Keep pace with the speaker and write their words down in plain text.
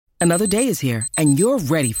Another day is here, and you're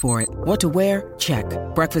ready for it. What to wear? Check.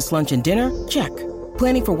 Breakfast, lunch, and dinner? Check.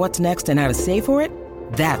 Planning for what's next and how to save for it?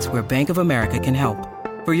 That's where Bank of America can help.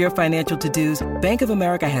 For your financial to-dos, Bank of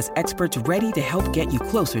America has experts ready to help get you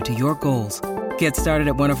closer to your goals. Get started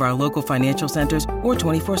at one of our local financial centers or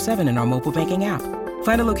 24/7 in our mobile banking app.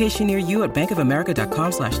 Find a location near you at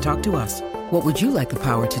bankofamerica.com/talktous. What would you like the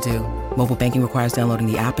power to do? Mobile banking requires downloading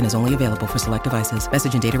the app and is only available for select devices.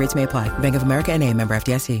 Message and data rates may apply. Bank of America N.A., member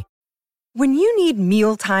FDIC. When you need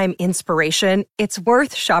mealtime inspiration, it's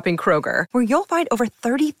worth shopping Kroger, where you'll find over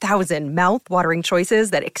 30,000 mouth-watering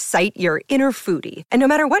choices that excite your inner foodie. And no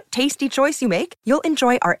matter what tasty choice you make, you'll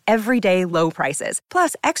enjoy our everyday low prices,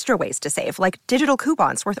 plus extra ways to save, like digital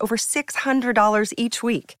coupons worth over $600 each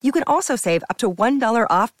week. You can also save up to $1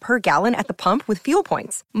 off per gallon at the pump with fuel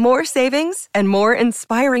points. More savings and more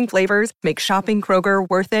inspiring flavors make shopping Kroger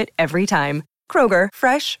worth it every time. Kroger,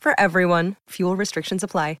 fresh for everyone. Fuel restrictions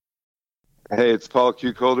apply. Hey, it's Paul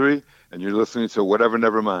Q. Kolderie, and you're listening to Whatever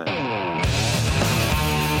Never Mind.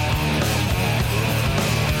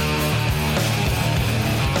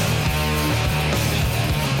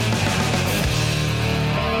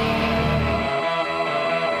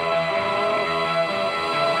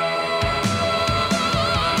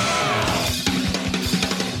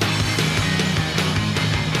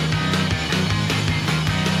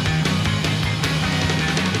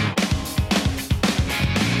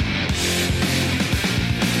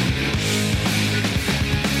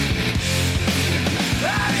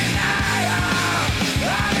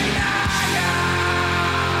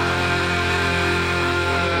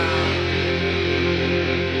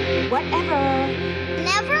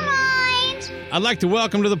 I'd like to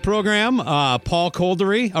welcome to the program Paul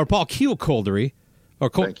Kolderie, or Paul Q. Kolderie, or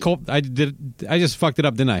I just fucked it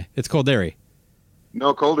up, didn't I? It's Kolderie.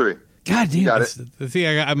 No, Kolderie. God damn! Got it. See,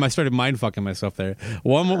 I started mind fucking myself there.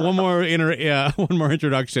 One more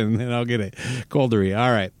introduction, and I'll get it. Kolderie.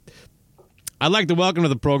 All right. I'd like to welcome to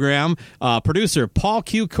the program producer Paul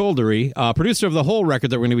Q. Kolderie, producer of the whole record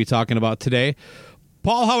that we're going to be talking about today.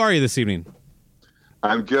 Paul, how are you this evening?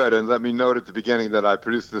 I'm good, and let me note at the beginning that I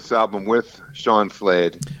produced this album with Sean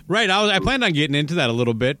Flade. Right, I planned on getting into that a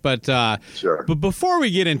little bit, but sure. But before we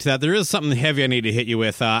get into that, there is something heavy I need to hit you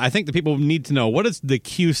with. I think the people need to know, what does the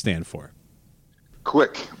Q stand for?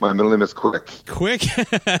 Quick. My middle name is Quick. Quick?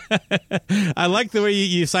 I like the way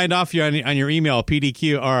you signed off on your email,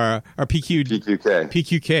 PDQ or PQK.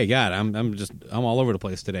 PQK. God, I'm all over the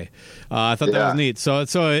place today. I thought that was neat. So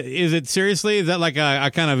is it seriously? Is that like a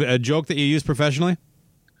kind of a joke that you use professionally?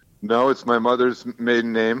 No, it's my mother's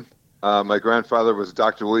maiden name. My grandfather was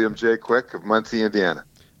Dr. William J. Quick of Muncie, Indiana.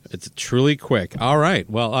 It's truly quick. All right.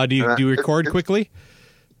 Well, do you record quickly?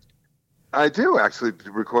 I do actually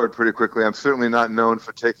record pretty quickly. I'm certainly not known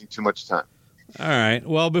for taking too much time. All right.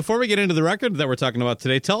 Well, before we get into the record that we're talking about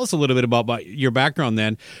today, tell us a little bit about your background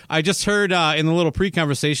then. I just heard in the little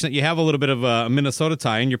pre-conversation that you have a little bit of a Minnesota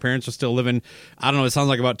tie, and your parents are still living, I don't know, it sounds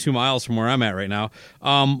like about 2 miles from where I'm at right now.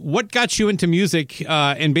 What got you into music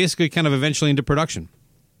and basically kind of eventually into production?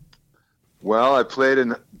 Well, I played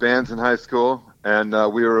in bands in high school, and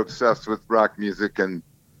we were obsessed with rock music, and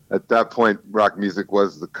at that point, rock music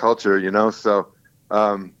was the culture, so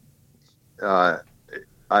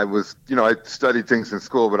I was, I studied things in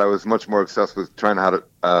school, but I was much more obsessed with trying to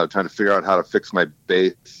figure out how to fix my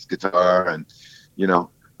bass guitar. And,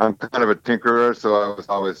 I'm kind of a tinkerer. So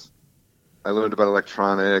I learned about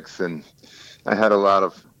electronics, and I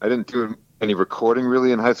didn't do any recording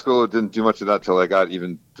really in high school. I didn't do much of that till I got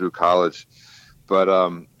even through college. But,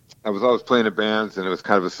 I was always playing in bands, and it was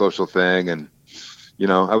kind of a social thing. And,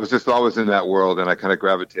 I was just always in that world, and I kind of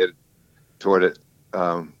gravitated toward it.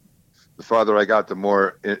 The farther I got, the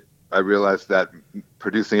more I realized that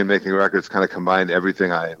producing and making records kind of combined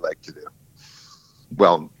everything I like to do.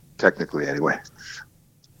 Well, technically, anyway.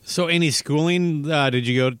 So, any schooling did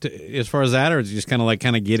you go to as far as that, or did you just kind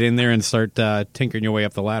of get in there and start tinkering your way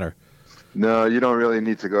up the ladder? No, you don't really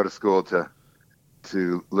need to go to school to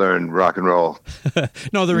learn rock and roll.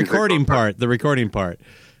 No, the recording part. The recording part.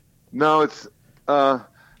 No, it's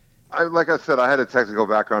like I said, I had a technical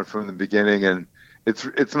background from the beginning, and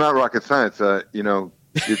it's not rocket science.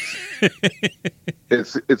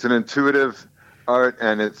 It's an intuitive art,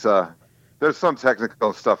 and there's some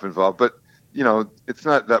technical stuff involved, but it's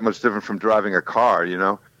not that much different from driving a car.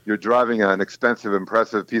 You're driving an expensive,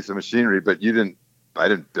 impressive piece of machinery, but I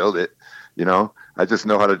didn't build it. I just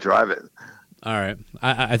know how to drive it. All right.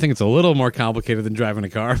 I think it's a little more complicated than driving a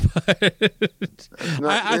car, but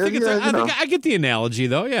I get the analogy,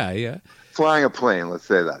 though. Yeah. Flying a plane, let's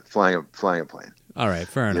say that. Flying a plane. All right,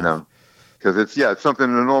 fair enough. Because it's something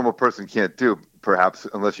a normal person can't do. perhaps,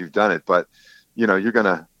 unless you've done it. But, you're going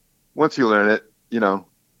to, once you learn it,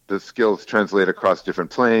 the skills translate across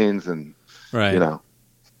different planes and, right. All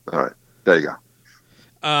right, there you go.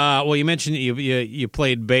 Well, you mentioned you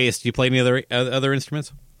played bass. Do you play any other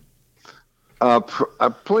instruments? I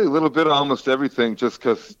play a little bit of almost everything just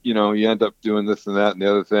because, you end up doing this and that and the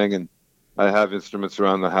other thing. And I have instruments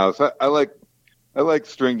around the house. I like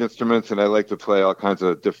stringed instruments, and I like to play all kinds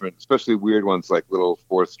of different, especially weird ones like little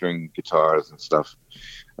 4-string guitars and stuff.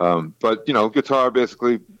 But, guitar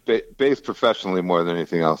basically, bass professionally more than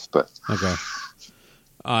anything else. But okay.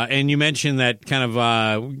 And you mentioned that kind of,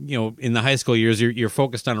 in the high school years, you're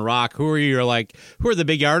focused on rock. Who are the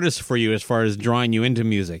big artists for you as far as drawing you into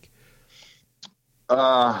music?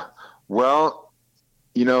 Well,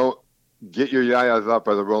 Get Your Yayas Up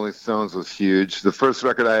by the Rolling Stones was huge. The first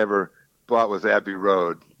record I ever bought was Abbey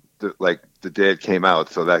Road, the day it came out.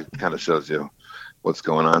 So that kind of shows you what's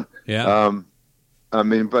going on. Yeah.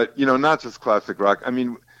 But, not just classic rock.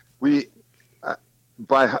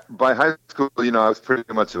 By high school, I was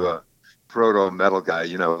pretty much of a proto metal guy,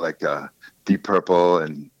 like Deep Purple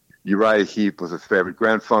and Uriah Heep was a favorite.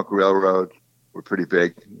 Grand Funk Railroad were pretty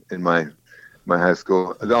big in my high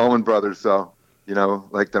school. The Allman Brothers, though,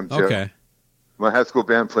 like them too. Okay. My high school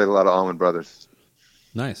band played a lot of Allman Brothers.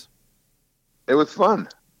 Nice. It was fun.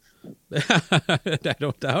 I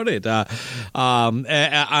don't doubt it.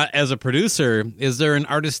 As a producer, is there an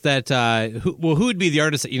artist that who would be the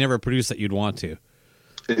artist that you never produced that you'd want to?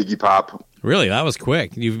 Iggy Pop. Really, that was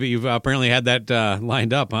quick. You've apparently had that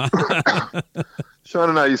lined up, huh? Sean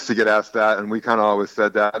and I used to get asked that, and we kind of always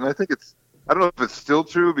said that. And I think I don't know if it's still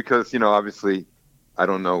true because obviously, I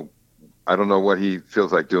don't know what he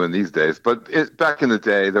feels like doing these days. But back in the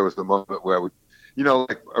day, there was a moment where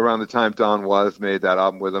like around the time Don Was made that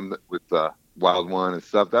album with him with Wild One and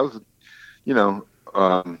stuff. That was,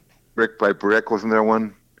 Brick by Brick, wasn't there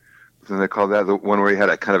one? Wasn't they called that the one where he had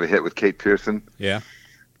a kind of a hit with Kate Pearson? Yeah.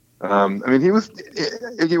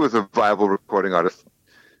 Iggy was a viable recording artist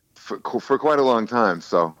for quite a long time.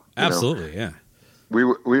 So absolutely, yeah.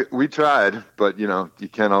 We tried, but you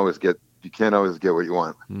can't always get what you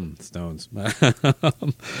want. Stones.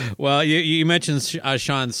 Well, you mentioned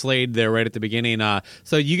Sean Slade there right at the beginning.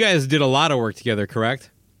 So you guys did a lot of work together,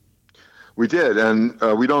 correct? We did, and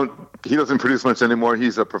he doesn't produce much anymore.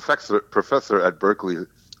 He's a professor at Berklee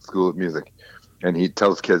School of Music, and he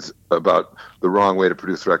tells kids about the wrong way to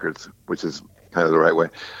produce records, which is kind of the right way.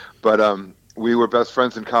 But we were best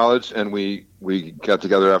friends in college, and we got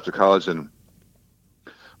together after college and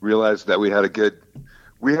realized that we have a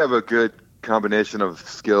good combination of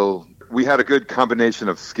skill. We had a good combination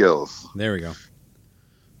of skills. There we go.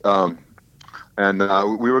 And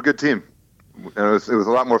we were a good team. And it was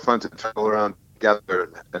a lot more fun to travel around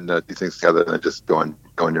together and do things together than just going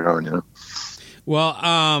your own, Well,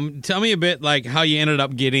 tell me a bit like how you ended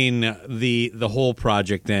up getting the whole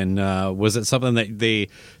project. Then was it something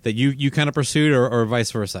that you kind of pursued, or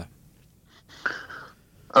vice versa?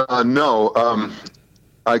 No.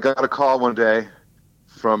 I got a call one day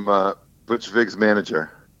from Butch Vig's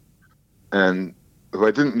manager, and who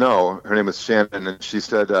I didn't know. Her name was Shannon, and she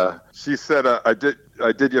said, I did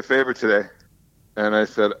you a favor today. And I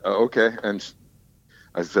said, okay. And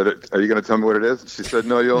I said, are you going to tell me what it is? She said,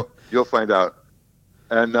 no, you'll find out.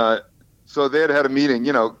 And so they had a meeting.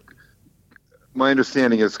 My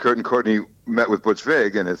understanding is Kurt and Courtney met with Butch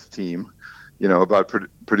Vig and his team, about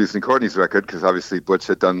producing Courtney's record, because obviously Butch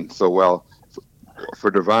had done so well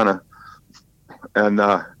for Nirvana. And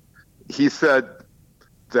he said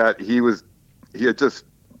that he had just,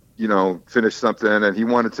 finished something, and he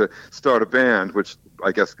wanted to start a band, which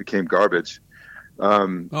I guess became Garbage.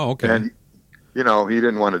 Okay. And, he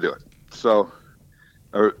didn't want to do it. So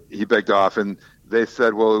he begged off, and they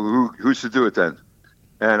said, well, who should do it then?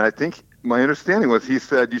 And I think my understanding was he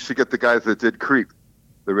said, you should get the guys that did Creep,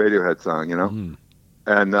 the Radiohead song,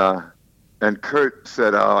 And Kurt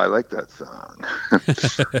said, oh, I like that song.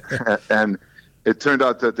 And it turned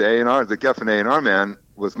out that the Geffen A&R man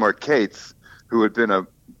was Mark Cates, who had been a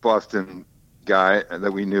Boston guy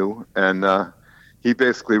that we knew. And he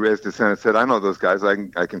basically raised his hand and said, I know those guys.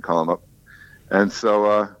 I can call them up. And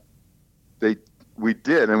so we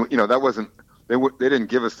did. And, that wasn't, they didn't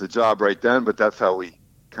give us the job right then, but that's how we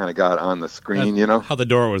kind of got on the screen, How the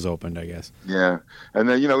door was opened, I guess. Yeah. And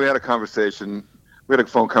then, we had a conversation. We had a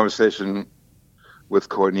phone conversation with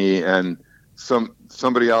Courtney and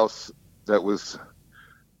somebody else that was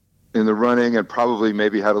in the running and probably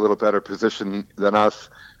maybe had a little better position than us,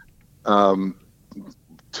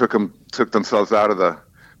 took themselves out of the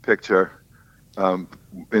picture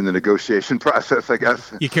in the negotiation process, I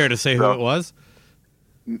guess. You care to say who it was?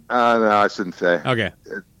 No, I shouldn't say. Okay.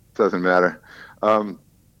 It doesn't matter.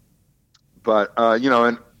 But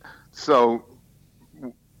and so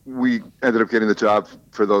we ended up getting the job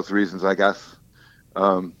for those reasons, I guess.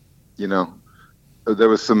 There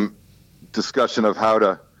was some discussion of how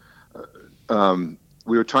to.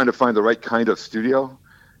 We were trying to find the right kind of studio,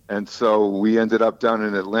 and so we ended up down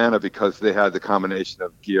in Atlanta because they had the combination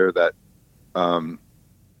of gear that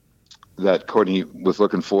Courtney was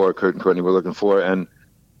looking for. Kurt and Courtney were looking for, and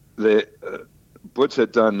Butch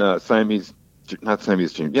had done Siamese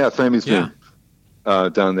Dream. Yeah, Siamese Dream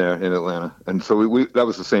down there in Atlanta, and so we that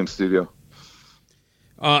was the same studio.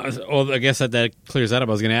 Well, I guess that clears that up.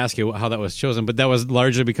 I was going to ask you how that was chosen, but that was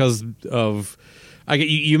largely because of.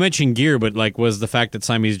 You mentioned gear, but like, was the fact that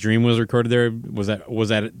Siamese Dream was recorded there?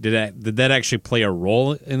 Did that actually play a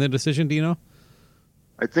role in the decision? Do you know?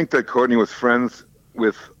 I think that Courtney was friends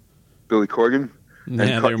with Billy Corgan.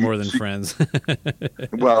 Yeah, they're more than friends.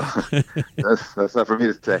 Well, that's not for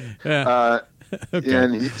me to say. Yeah. Okay.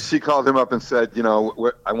 And she called him up and said,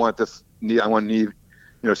 I want this. I want Neve.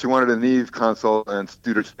 She wanted a Neve console and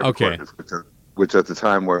studio recorders, which at the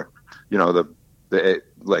time were,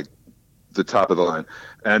 the top of the line,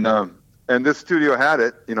 and this studio had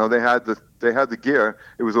it. They had the gear.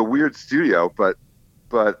 It was a weird studio, but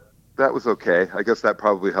that was okay. I guess that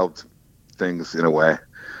probably helped things in a way.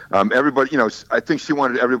 Everybody, I think she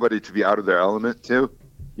wanted everybody to be out of their element too.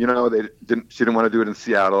 She didn't want to do it in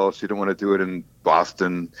Seattle. She didn't want to do it in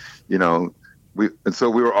Boston. And so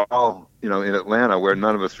we were all, in Atlanta, where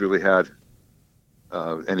none of us really had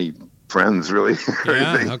any friends, really.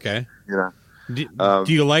 Yeah. Okay. Do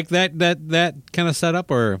you like that kind of setup,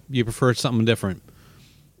 or you prefer something different?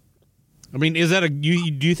 I mean, is that do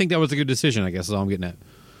you think that was a good decision? I guess is all I'm getting at.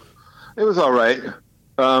 It was all right.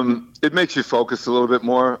 It makes you focus a little bit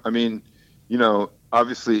more. I mean,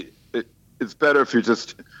 obviously it's better if you're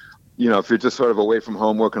just, if you're just sort of away from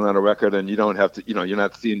home working on a record and you don't have to, you're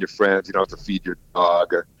not seeing your friends, you don't have to feed your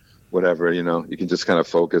dog or whatever, you can just kind of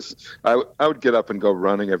focus. I would get up and go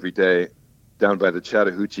running every day down by the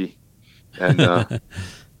Chattahoochee and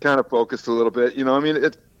kind of focus a little bit. I mean,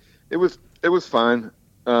 it was fine.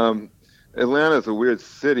 Atlanta is a weird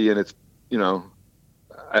city, and it's,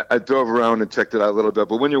 I drove around and checked it out a little bit,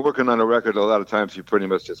 but when you're working on a record, a lot of times you're pretty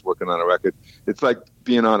much just working on a record. It's like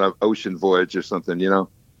being on an ocean voyage or something, You're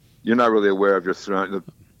not really aware of your surroundings.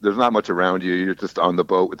 There's not much around you. You're just on the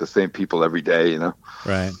boat with the same people every day,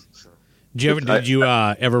 Right. Did you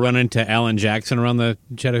ever run into Alan Jackson around the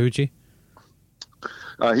Chattahoochee?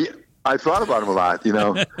 I thought about him a lot,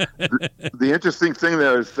 The interesting thing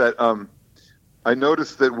there is that I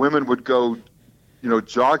noticed that women would go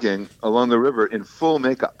jogging along the river in full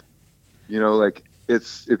makeup. Like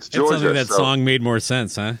it's Georgia. It's something that song made more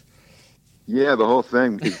sense, huh? Yeah, the whole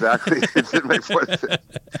thing, exactly. It did make more sense.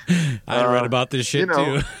 I read about this shit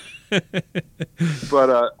too.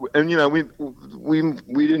 But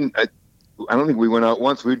we didn't. I don't think we went out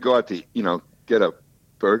once. We'd go out to get a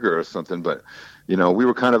burger or something, but we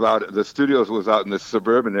were kind of out. The studios was out in this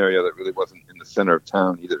suburban area that really wasn't in the center of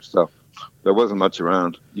town either. So there wasn't much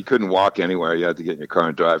around. You couldn't walk anywhere. You had to get in your car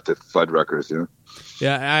and drive to Fuddruckers.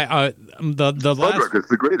 Yeah, the Fuddruckers,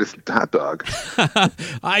 the greatest hot dog.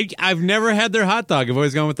 I've never had their hot dog. I've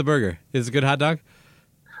always gone with the burger. Is it a good hot dog?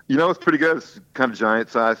 It's pretty good. It's kind of giant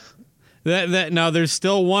size. Now there's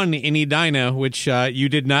still one in Edina, which you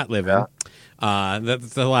did not live in.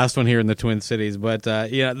 That's the last one here in the Twin Cities. But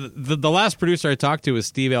the last producer I talked to was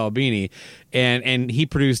Steve Albini, and he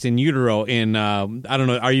produced In Utero in I don't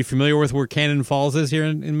know. Are you familiar with where Cannon Falls is here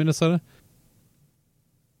in Minnesota?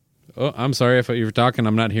 Oh, I'm sorry if you were talking.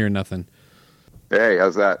 I'm not hearing nothing. Hey,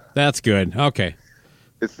 how's that? That's good. Okay.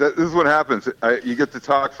 This is what happens. You get to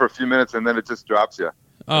talk for a few minutes and then it just drops you.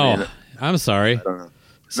 Oh, I'm sorry. I don't know.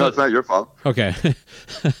 No, it's not your fault. Okay.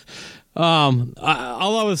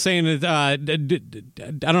 All I was saying is, I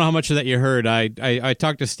don't know how much of that you heard. I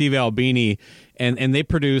talked to Steve Albini, and they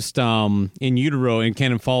produced In Utero in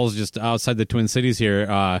Cannon Falls, just outside the Twin Cities here,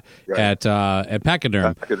 at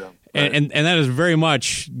Pachyderm. Right. And that is very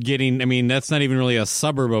much getting. I mean, that's not even really a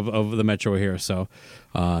suburb of the metro here. So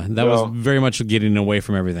that was very much getting away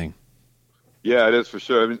from everything. Yeah, it is for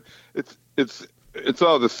sure. I mean, it's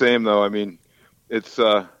all the same though. I mean,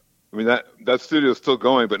 that studio is still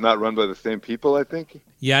going, but not run by the same people, I think.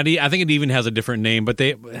 Yeah, I think it even has a different name, but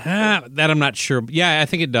that I'm not sure. Yeah, I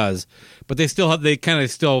think it does, but they kind of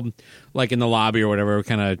still like in the lobby or whatever,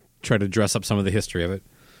 kind of try to dress up some of the history of it.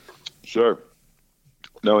 Sure.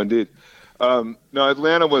 No, indeed. No,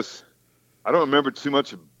 Atlanta was. I don't remember too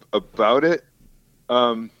much about it,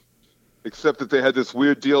 except that they had this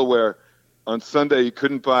weird deal where on Sunday you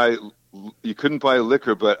couldn't buy you couldn't buy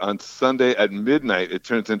liquor, but on Sunday at midnight it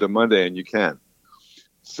turns into Monday, and you can.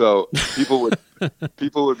 So people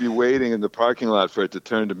would be waiting in the parking lot for it to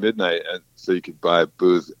turn to midnight, and so you could buy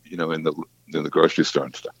booze, in the grocery store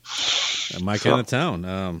and stuff. My kind of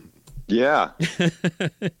town. Yeah,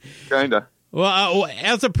 kinda. Well,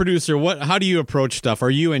 as a producer, how do you approach stuff? Are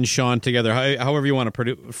you and Sean together, however you want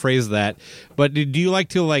to phrase that? But do you like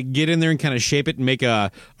to get in there and kind of shape it and make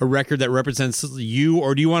a record that represents you,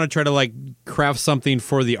 or do you want to try to craft something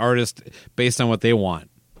for the artist based on what they want?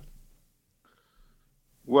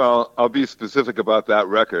 Well, I'll be specific about that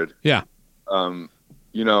record. Yeah.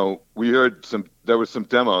 We heard there were some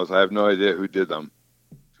demos. I have no idea who did them.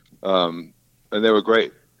 And they were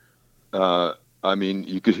great.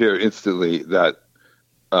 You could hear instantly that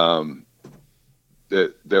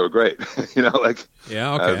they were great.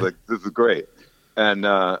 Yeah, okay. I was like, this is great. And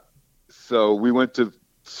so we went to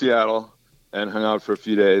Seattle and hung out for a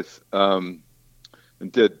few days and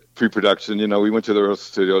did pre-production. We went to the rehearsal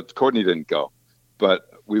studio. Courtney didn't go, but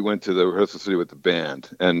we went to the rehearsal studio with the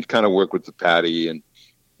band and kind of worked with the Patty and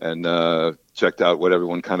checked out what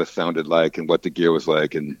everyone kind of sounded like and what the gear was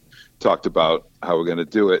like and talked about how we're going to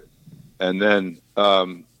do it. And then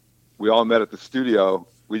we all met at the studio.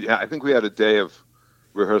 I think we had a day of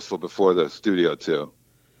rehearsal before the studio too,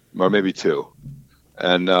 or maybe two.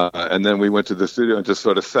 And then we went to the studio and just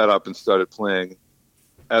sort of set up and started playing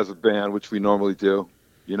as a band, which we normally do,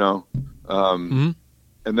 Mm-hmm.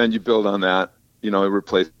 And then you build on that,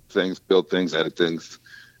 replace things, build things, edit things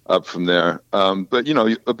up from there. But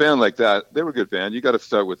a band like that, they were a good band. You got to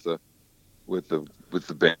start with the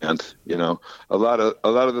band. A lot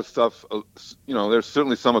of the stuff. There's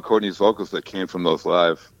certainly some of Courtney's vocals that came from those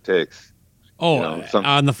live takes. Oh,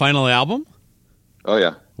 on the final album. Oh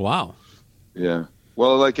yeah. Wow. Yeah.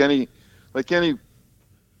 Well, like any,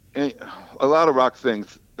 a lot of rock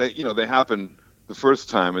things, they happen the first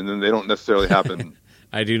time, and then they don't necessarily happen.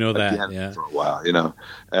 I do know that. Yeah. For a while,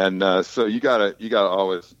 and so you gotta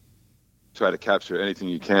always try to capture anything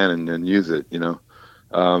you can and use it.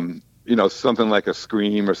 Something like a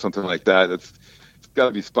scream or something like that. It's got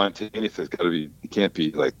to be spontaneous. It can't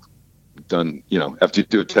be done. After you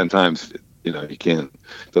do it 10 times, you can't.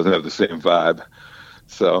 It doesn't have the same vibe.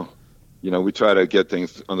 So, we try to get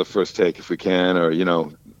things on the first take if we can, or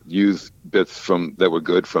use bits that were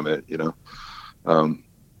good from it.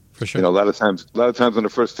 For sure. A lot of times on the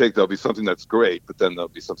first take there'll be something that's great, but then there'll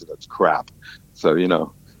be something that's crap. So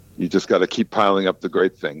you just got to keep piling up the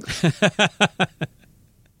great things.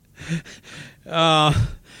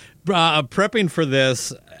 Prepping for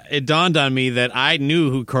this, it dawned on me that I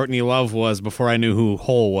knew who Courtney Love was before I knew who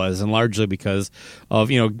Hole was, and largely because of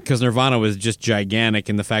because Nirvana was just gigantic,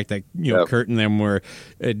 and the fact that Yep. Kurt and them were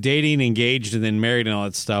dating, engaged, and then married and all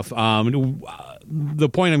that stuff. The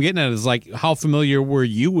point I'm getting at is how familiar were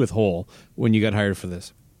you with Hole when you got hired for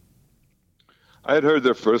this? I had heard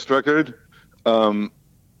their first record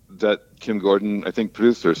that Kim Gordon, I think,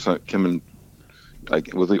 produced, or Kim and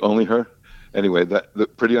was it only her? Anyway, the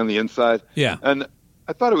Pretty on the Inside. Yeah. And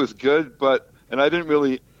I thought it was good, it didn't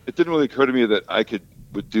really occur to me that I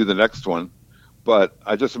would do the next one. But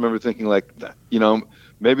I just remember thinking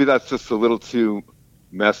maybe that's just a little too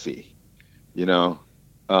messy,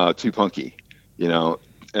 too punky,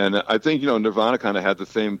 and I think, Nirvana kind of had the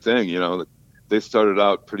same thing, they started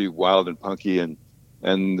out pretty wild and punky and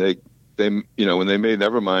they, when they made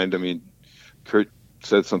Nevermind, Kurt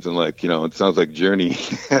said something like, it sounds like Journey.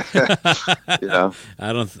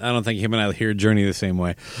 I don't think him and I hear Journey the same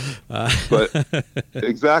way. But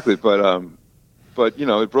exactly. But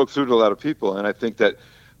it broke through to a lot of people. And I think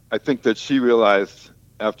that she realized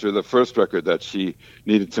after the first record that she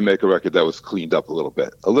needed to make a record that was cleaned up a little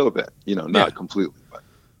bit, not completely,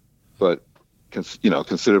 but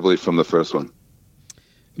considerably from the first one.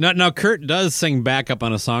 Now, Kurt does sing backup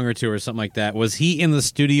on a song or two or something like that. Was he in the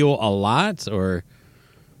studio a lot, or?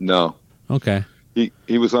 No. Okay.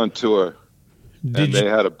 He was on tour, and they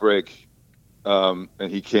had a break, and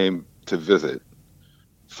he came to visit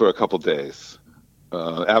for a couple days.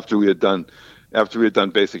 After we had done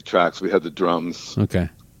basic tracks, we had the drums. Okay.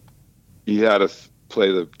 He had us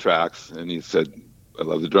play the tracks, and he said, "I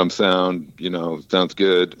love the drum sound. Sounds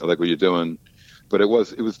good. I like what you're doing." But it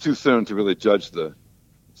was too soon to really judge the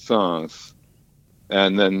songs.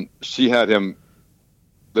 And then she had him.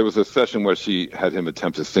 There was a session where she had him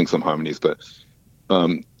attempt to sing some harmonies, but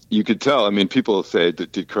you could tell. People say,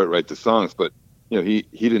 "Did Kurt write the songs?" But he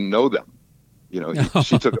didn't know them.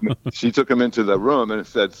 She took him into the room and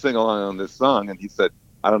said, "Sing along on this song," and he said,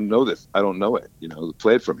 "I don't know this. I don't know it.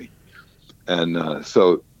 Play it for me." And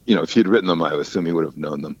so if he'd written them, I would assume he would have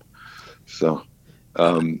known them. So,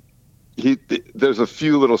 there's a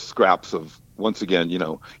few little scraps of, once again,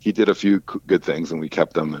 he did a few good things and we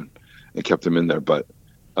kept them and kept him in there, but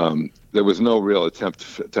there was no real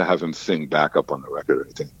attempt to have him sing backup on the record or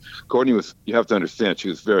anything. Courtney you have to understand, she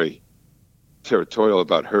was very territorial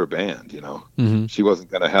about her band. Mm-hmm. She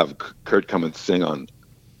wasn't going to have Kurt come and sing on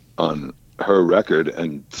her record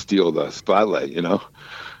and steal the spotlight.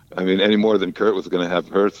 I mean, any more than Kurt was going to have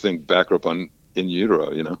her sing backup on In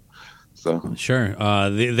Utero. So sure,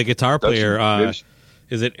 the guitar player.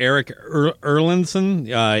 Is it Eric Erlandson?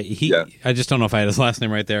 Yeah. I just don't know if I had his last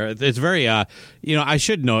name right there. It's very, I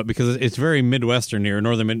should know it because it's very Midwestern here,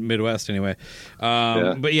 northern Midwest anyway.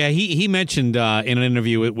 But yeah, he mentioned in an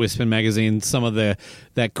interview with Spin Magazine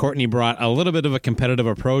that Courtney brought a little bit of a competitive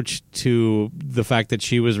approach to the fact that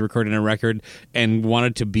she was recording a record and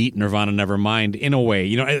wanted to beat Nirvana Nevermind in a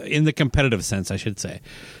way, in the competitive sense, I should say.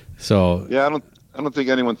 So yeah, I don't think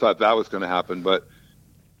anyone thought that was going to happen, but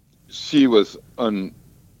she was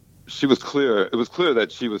clear. It was clear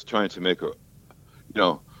that she was trying to make a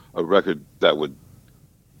record that would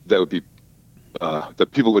be that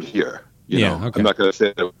people would hear. Okay. I'm not going to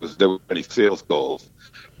say there were any sales goals,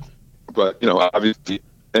 but obviously,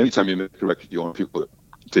 anytime you make a record, you want people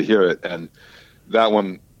to hear it, and that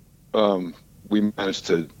one we managed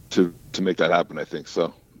to make that happen. I think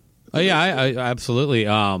so. Oh yeah, I absolutely.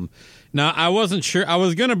 Now, I wasn't sure. I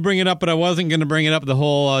was going to bring it up, but I wasn't going to bring it up, the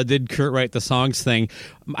whole did Kurt write the songs thing.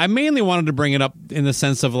 I mainly wanted to bring it up in the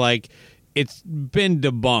sense of, like, it's been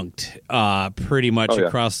debunked pretty much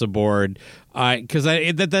across the board. Because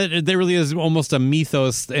there really is almost a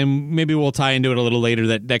mythos, and maybe we'll tie into it a little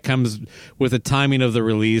later, that comes with the timing of the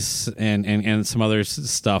release and some other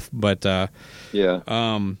stuff. But but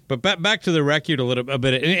back to the record a little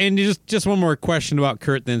bit, and just one more question about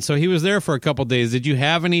Kurt then. So he was there for a couple days. Did you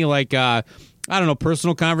have any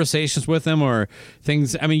personal conversations with him or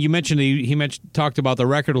things? I mean, you mentioned he talked about the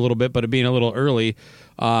record a little bit, but it being a little early.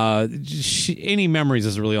 Any memories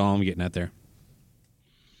is really all I'm getting at there.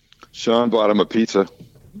 Sean bought him a pizza.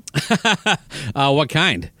 What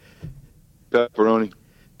kind? Pepperoni.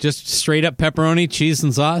 Just straight up pepperoni, cheese,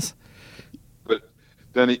 and sauce? But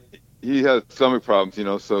then he has stomach problems,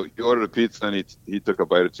 so he ordered a pizza and he took a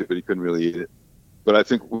bite or two, but he couldn't really eat it. But I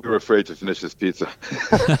think we were afraid to finish his pizza.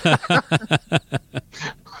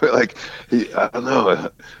 Like, I don't know,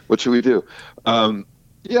 what should we do?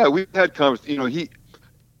 Yeah, we had conversations. He's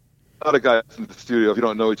not a guy in the studio. If you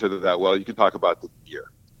don't know each other that well, you can talk about the gear.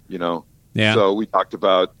 Yeah. So we talked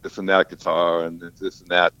about this and that guitar and this and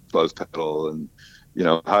that buzz pedal and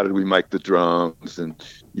how did we mic the drums and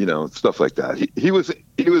stuff like that. He was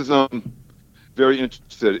very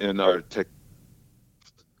interested in our tech,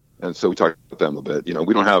 and so we talked about them a bit.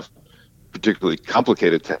 We don't have particularly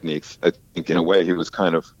complicated techniques. I think in a way he was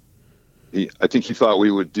kind of I think he thought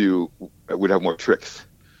we'd have more tricks,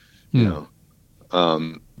 and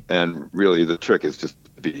really the trick is just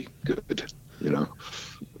to be good.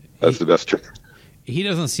 That's the best trick. He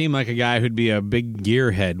doesn't seem like a guy who'd be a big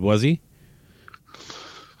gearhead, was he?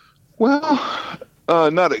 Well,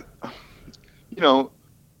 not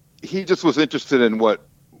he just was interested in what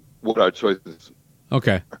our choices.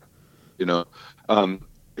 Okay.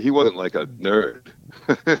 He wasn't like a nerd.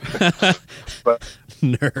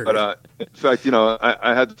 Nerd. But in fact,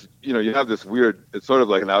 I had, you have this weird, it's sort of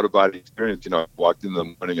like an out of body experience. I walked in the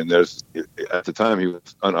morning and at the time he was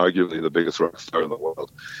unarguably the biggest rock star in the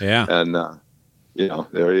world. Yeah. And,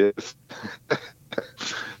 there he is.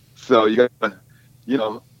 So you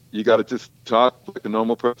got to just talk like a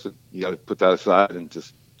normal person. You got to put that aside and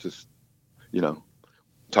just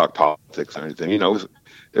talk politics or anything. It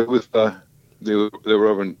was they were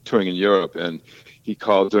over touring in Europe, and he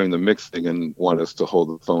called during the mixing and wanted us to hold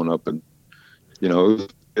the phone up, and you got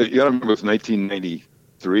to remember it was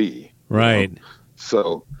 1993, right?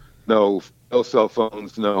 So no cell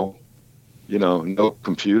phones, no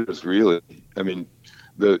computers really. I mean,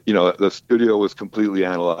 the studio was completely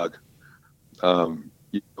analog.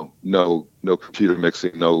 No computer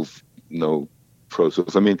mixing, no Pro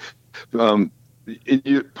Tools. I mean,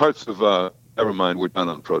 parts of Nevermind were done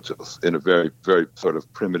on Pro Tools in a very, very sort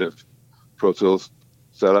of primitive Pro Tools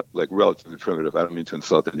setup, like relatively primitive. I don't mean to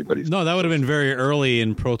insult anybody. No, that would have been very early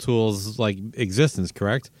in Pro Tools existence,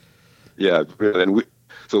 correct? Yeah, and we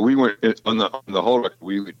weren't on the whole record.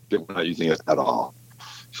 We were not using it at all.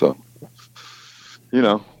 So, and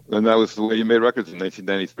that was the way you made records in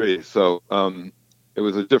 1993. So it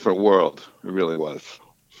was a different world. It really was.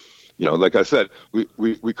 Like I said, we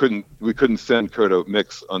couldn't send Kurt a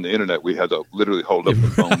mix on the internet. We had to literally hold up the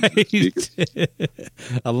phone.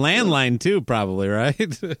 A landline too, probably,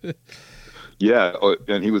 right? Yeah,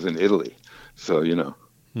 and he was in Italy, so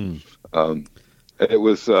It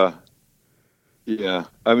was, yeah.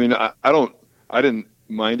 I mean, I didn't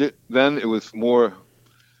mind it then. It was a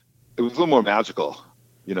little more magical,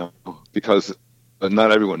 because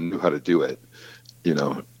not everyone knew how to do it.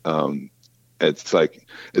 It's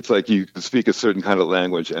like you speak a certain kind of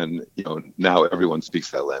language, and now everyone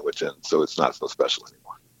speaks that language, and so it's not so special anymore.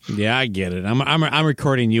 Yeah, I get it. I'm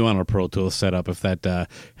recording you on a Pro Tools setup if that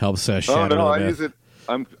helps shatter. Oh no, the I myth. use it.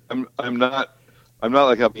 I'm not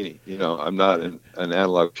like Albini. I'm not an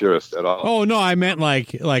analog purist at all. Oh no, I meant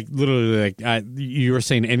like literally you were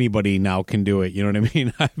saying anybody now can do it. You know what I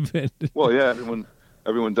mean? Well, yeah,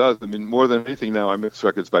 everyone does. I mean, more than anything now, I mix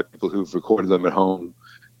records by people who've recorded them at home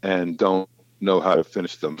and don't know how to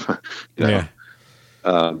finish them. Yeah.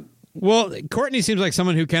 Well, Courtney seems like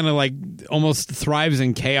someone who kind of like almost thrives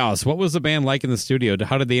in chaos. What was the band like in the studio?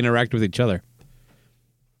 How did they interact with each other?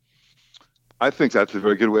 I think that's a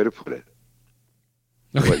very good way to put it.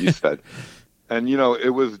 What you said. And,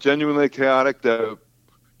 it was genuinely chaotic that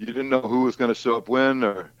you didn't know who was going to show up when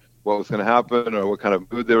or what was going to happen or what kind of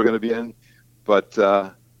mood they were going to be in. But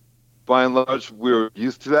by and large, we were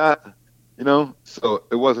used to that, so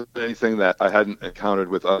it wasn't anything that I hadn't encountered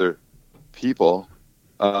with other people.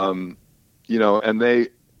 And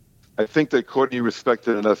I think that Courtney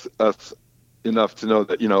respected us enough to know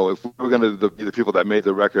that, if we were going to be the people that made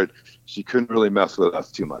the record, she couldn't really mess with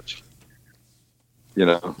us too much.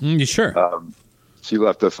 Sure. She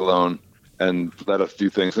left us alone and let us do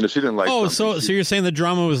things. And if she didn't like so you're saying the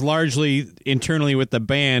drama was largely internally with the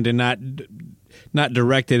band and not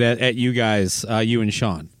directed at you guys, you and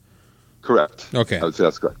Sean? Correct. Okay. I would say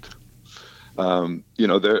that's correct.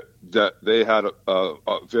 They had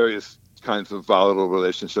various kinds of volatile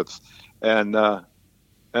relationships, and that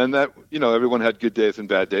everyone had good days and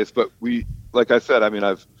bad days. But we, like I said, I mean,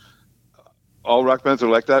 all rock bands are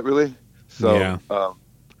like that, really. So, yeah.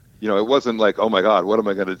 It wasn't like, oh my God, what am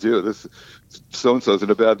I going to do? This so and so's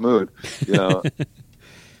in a bad mood.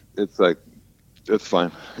 It's like it's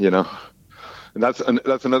fine, And that's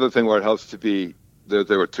another thing where it helps to be there.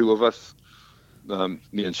 There were two of us,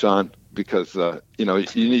 me and Sean, because you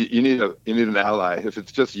need an ally. If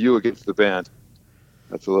it's just you against the band,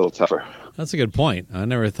 that's a little tougher. That's a good point. I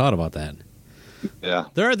never thought about that. Yeah,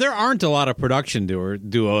 there aren't a lot of production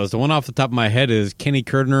duos. The one off the top of my head is Kenny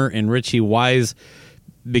Kerner and Richie Wise,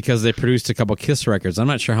 because they produced a couple Kiss records. I'm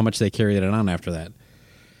not sure how much they carried it on after that.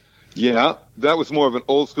 Yeah, that was more of an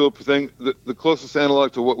old school thing. The closest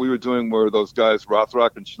analog to what we were doing were those guys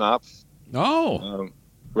Rothrock and Schnapps. Oh.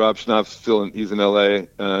 Rob Schnapps, he's in L.A.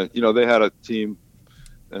 They had a team,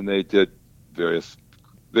 and they did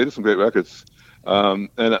some great records. And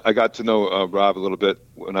I got to know Rob a little bit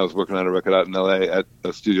when I was working on a record out in L.A. at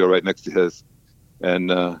a studio right next to his. And,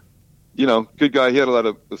 good guy. He had a lot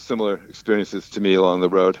of similar experiences to me along the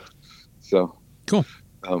road. So cool.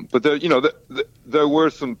 But there were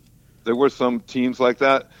some teams like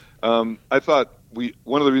that. I thought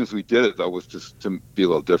one of the reasons we did it, though, was just to be a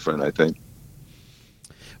little different, I think.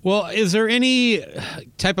 Well, is there any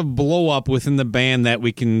type of blow up within the band that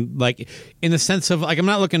we can, like, in the sense of, like, I'm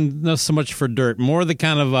not looking so much for dirt, more the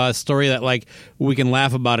kind of story that, like, we can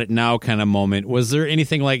laugh about it now kind of moment. Was there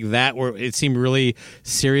anything like that where it seemed really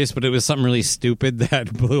serious, but it was something really stupid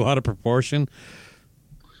that blew out of proportion?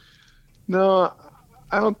 No,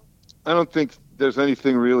 I don't think there's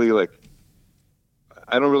anything really, like,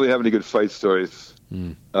 I don't really have any good fight stories.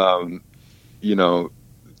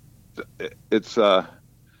 It's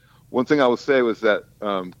one thing I will say was that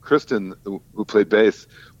Kristen, who played bass,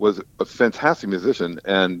 was a fantastic musician,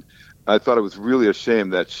 and I thought it was really a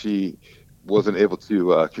shame that she wasn't able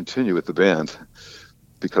to continue with the band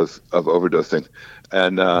because of overdosing.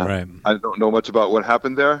 And right. I don't know much about what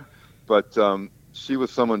happened there, but she was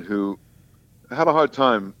someone who had a hard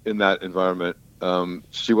time in that environment.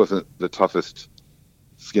 She wasn't the toughest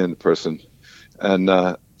skinned person,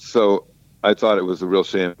 and so I thought it was a real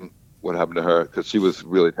shame what happened to her, because she was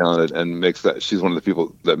really talented and she's one of the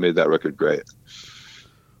people that made that record great.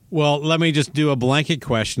 Well, let me just do a blanket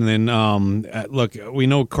question then. Look, we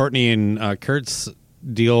know Courtney and Kurt's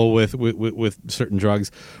deal with certain drugs.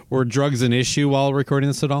 Were drugs an issue while recording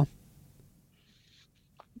this at all?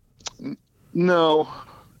 No.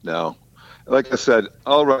 Like I said,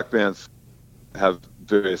 all rock bands have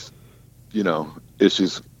various,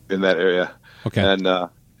 issues in that area. Okay. And,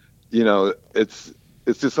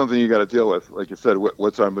 it's just something you got to deal with. Like you said,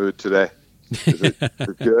 what's our mood today? Is it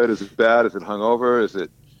good? Is it bad? Is it hungover? Is it,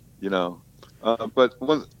 but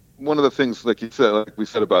one of the things, like you said, like we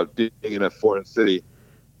said about being in a foreign city,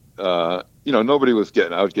 nobody was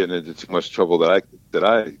getting into too much trouble that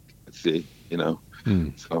I could see,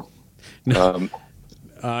 So,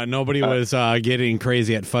 Nobody was getting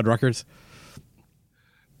crazy at Fuddruckers?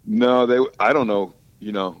 No, I don't know.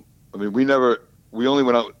 I mean, we only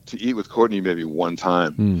went out to eat with Courtney maybe one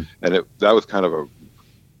time, and that was kind of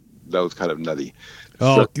nutty.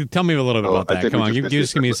 Oh, tell me a little bit about that. Come on,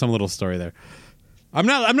 just give me some little story there. I'm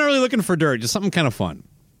not really looking for dirt, just something kind of fun.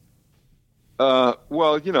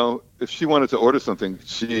 Well, if she wanted to order something,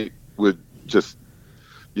 she would just,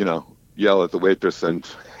 yell at the waitress and,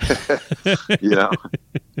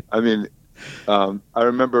 I mean, I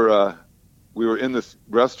remember we were in this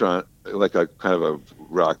restaurant, like a kind of a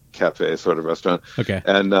rock cafe sort of restaurant. Okay.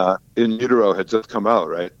 And In Utero had just come out,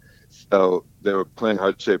 right? So they were playing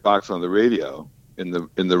Heart Shaped Box on the radio in the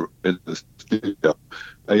studio,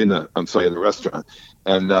 in the restaurant,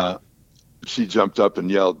 and she jumped up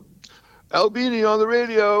and yelled, "Albini on the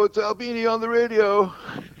radio! It's Albini on the radio!"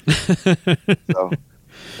 So,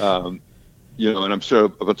 and I'm sure a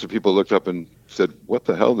bunch of people looked up and said, "What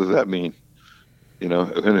the hell does that mean?" And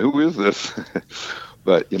who is this?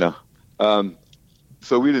 But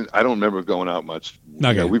so we didn't. I don't remember going out much.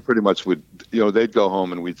 Okay. We pretty much would. They'd go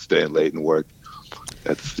home and we'd stay in late and work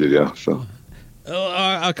at the studio. So.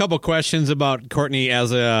 A couple questions about Courtney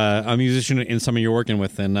as a musician and somebody you're working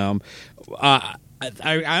with, and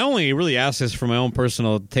I only really ask this for my own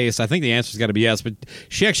personal taste. I think the answer's got to be yes, but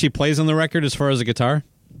she actually plays on the record as far as a guitar?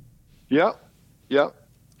 Yeah. I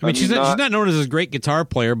mean, she's not known as a great guitar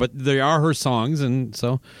player, but they are her songs, and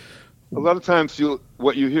so... A lot of times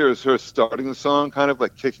what you hear is her starting the song, kind of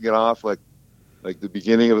like kicking it off, like the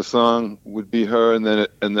beginning of a song would be her, and then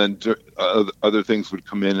other things would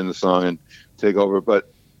come in the song and take over.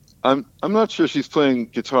 But I'm not sure she's playing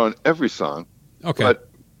guitar on every song. Okay. But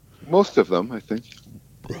most of them, I think.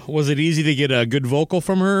 Was it easy to get a good vocal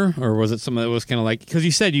from her, or was it something that was kind of like... Because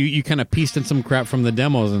you said you kind of pieced in some crap from the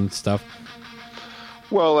demos and stuff.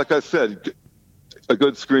 Well, like I said, a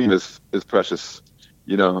good scream is precious.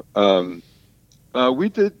 We did a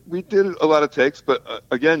lot of takes, but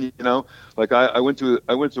again, like I went to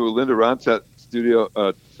a Linda Ronstadt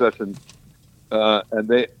studio session, and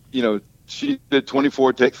they, she did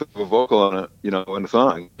 24 takes of a vocal on a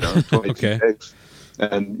song, 22 okay. takes,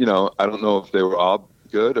 and I don't know if they were all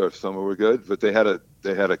good or if some were good, but they had a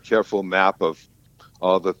careful map of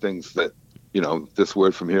all the things that this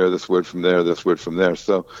word from here, this word from there, this word from there.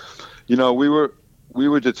 So, we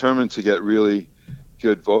were determined to get really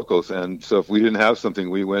good vocals, and so if we didn't have something,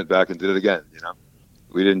 we went back and did it again.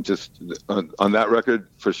 We didn't just on that record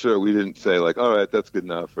for sure. We didn't say like, all right, that's good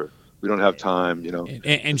enough, or we don't have time.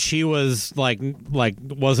 And she was like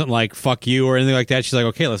wasn't like fuck you or anything like that. She's like,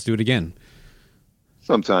 okay, let's do it again.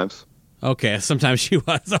 Sometimes. Okay, sometimes she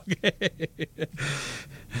was okay.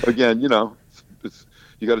 Again, you got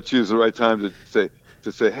to choose the right time to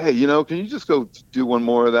say, hey, can you just go do one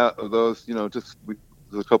more of those?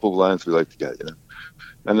 There's a couple of lines we like to get,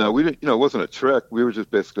 And we didn't, it wasn't a trick. We were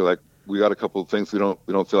just basically like, we got a couple of things we don't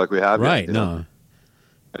feel like we have. Right. Yet, no.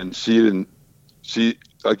 And she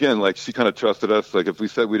kind of trusted us. Like if we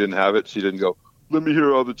said we didn't have it, she didn't go, let me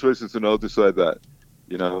hear all the choices and I'll decide that.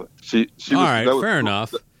 She all was, right. that was fair cool.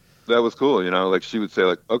 enough. That was cool. Like she would say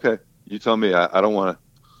like, okay, you tell me. I don't want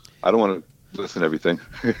to listen to everything.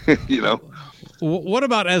 What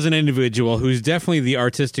about as an individual who's definitely the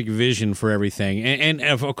artistic vision for everything, and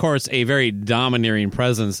of course a very domineering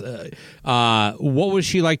presence? What was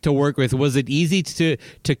she like to work with? Was it easy to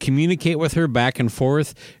communicate with her back and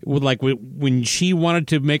forth? When she wanted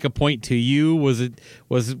to make a point to you, was it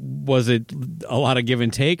a lot of give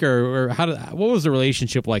and take, or what was the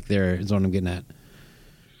relationship like there? Is what I'm getting at.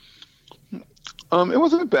 It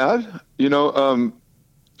wasn't bad.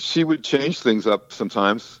 She would change things up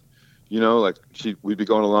sometimes. Like we'd be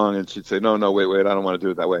going along and she'd say, no, wait, I don't want to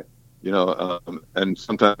do it that way. And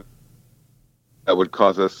sometimes that would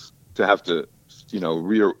cause us to have to,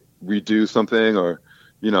 redo something or,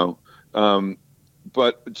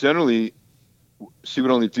 but generally she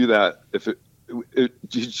would only do that if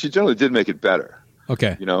she generally did make it better.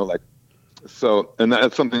 Okay. So, and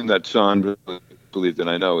that's something that Sean really believed in.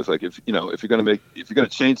 I know is like, if you're going to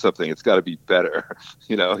change something, it's got to be better.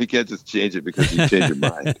 You can't just change it because you change your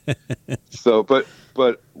mind. So, but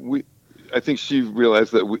I think she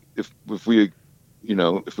realized that if we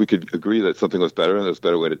could agree that something was better and there's a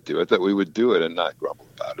better way to do it, that we would do it and not grumble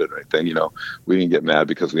about it or anything. We didn't get mad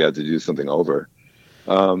because we had to do something over.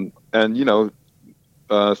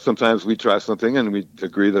 Sometimes we try something and we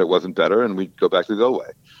agree that it wasn't better and we go back to the old way.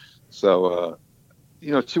 So,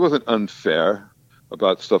 she wasn't unfair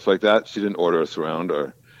about stuff like that. She didn't order us around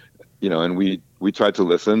or, and we tried to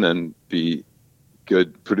listen and be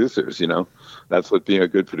good producers. That's what being a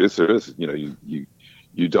good producer is. You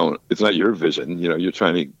you don't. It's not your vision. You know, you're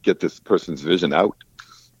trying to get this person's vision out.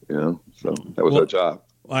 You know, so that was our job.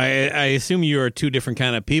 I assume you are two different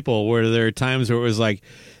kind of people. Where there are times where it was like,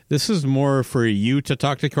 this is more for you to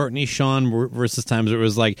talk to Courtney, Sean, versus times where it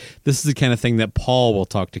was like, this is the kind of thing that Paul will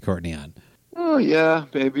talk to Courtney on. Oh yeah,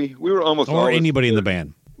 maybe we were almost or anybody in the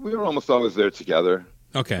band. We were almost always there together.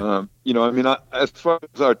 Okay. You know, I mean, as far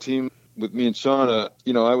as our team with me and Shauna,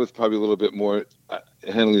 you know, I was probably a little bit more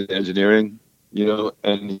handling the engineering, you know,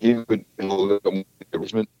 and he would handle the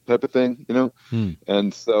arrangement type of thing, you know.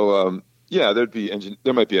 And so, yeah,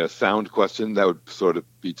 there might be a sound question that would sort of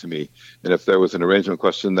be to me, and if there was an arrangement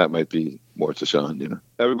question, that might be more to Sean. You know,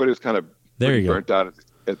 everybody was kind of burnt out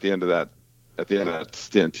at the end of that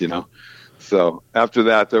stint, you know. So after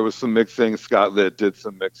that, there was some mixing. Scott Litt did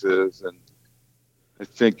some mixes, and I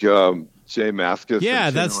think Jay Maskus. Yeah,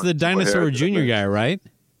 that's the Dinosaur Jr. guy, right?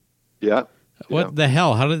 Yeah. What the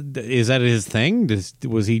hell? Is that his thing?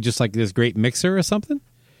 Was he just like this great mixer or something?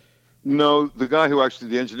 No, the guy who actually,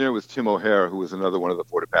 the engineer was Tim O'Hare, who was another one of the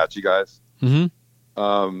Fort Apache guys. Mm-hmm.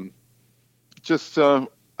 I'm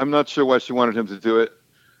not sure why she wanted him to do it.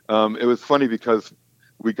 It was funny because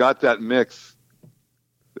we got that mix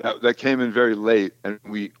that came in very late, and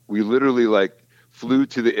we literally like flew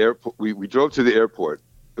to the airport. We drove to the airport.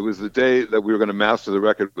 It was the day that we were going to master the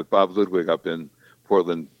record with Bob Ludwig up in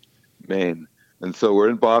Portland, Maine. And so we're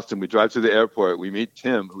in Boston. We drive to the airport. We meet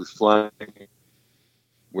Tim, who's flying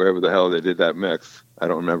wherever the hell they did that mix. I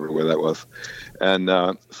don't remember where that was. And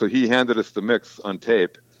so he handed us the mix on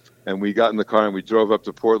tape, and we got in the car and we drove up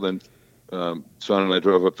to Portland. Sean and I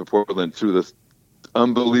drove up to Portland through this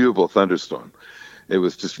unbelievable thunderstorm. It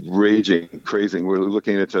was just raging, crazy. We were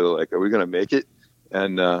looking at each other like, are we going to make it?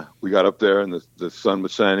 And we got up there, and the sun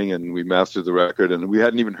was shining, and we mastered the record. And we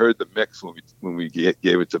hadn't even heard the mix when we gave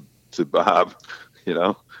it to Bob, you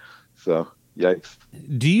know? So, yikes.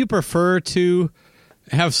 Do you prefer to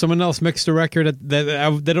have someone else mix the record?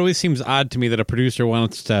 That always seems odd to me that a producer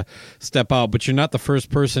wants to step out, but you're not the first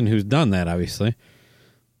person who's done that, obviously.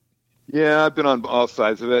 Yeah, I've been on all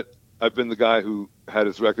sides of it. I've been the guy who had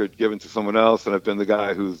his record given to someone else, and I've been the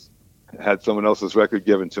guy who's had someone else's record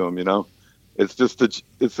given to him, you know? It's just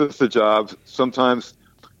a job. Sometimes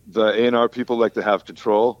the A&R people like to have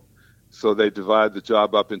control, so they divide the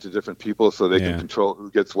job up into different people so they can control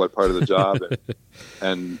who gets what part of the job,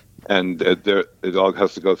 and it all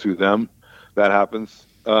has to go through them. That happens.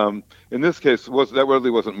 In this case, that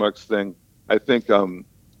really wasn't Mark's thing. I think I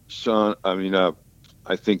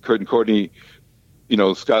think Kurt and Courtney, you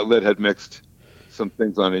know, Scott Litt had mixed some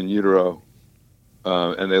things on In Utero,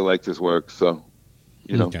 and they liked his work, so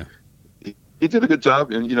you know. Okay. He did a good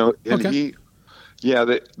job, and you know, and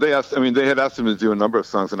they asked. I mean, they had asked him to do a number of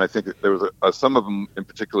songs, and I think there was some of them in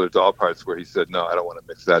particular, doll parts, where he said, "No, I don't want to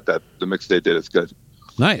mix that. That the mix they did is good."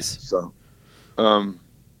 Nice. So,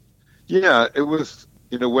 yeah, it was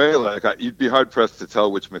in a way like you'd be hard pressed to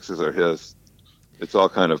tell which mixes are his. It's all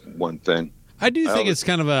kind of one thing. I do think it's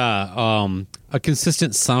kind of a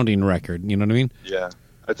consistent sounding record. You know what I mean? Yeah,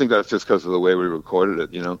 I think that's just because of the way we recorded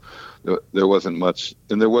it. You know. There wasn't much,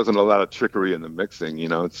 and there wasn't a lot of trickery in the mixing. You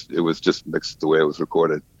know, it was just mixed the way it was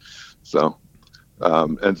recorded. So,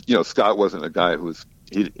 and you know, Scott wasn't a guy who was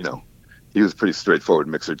he was a pretty straightforward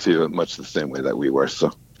mixer too, much the same way that we were.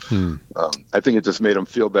 So, I think it just made them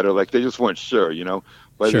feel better. Like they just weren't sure. You know,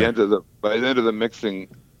 by the end of the mixing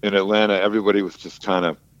in Atlanta, everybody was just kind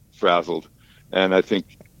of frazzled, and I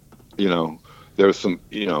think, you know, there was some,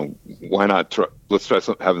 you know, why not let's try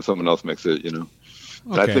having someone else mix it. You know.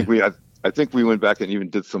 Okay. I think we went back and even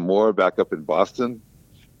did some more back up in Boston.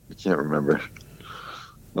 I can't remember.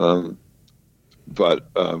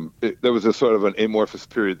 But there was a sort of an amorphous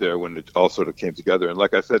period there when it all sort of came together. And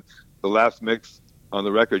like I said, the last mix on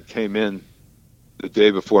the record came in the day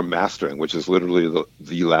before mastering, which is literally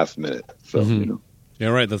the last minute. So, you know. Yeah,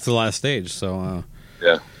 right. That's the last stage. So,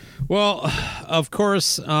 yeah. Well, of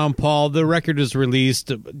course, Paul, the record was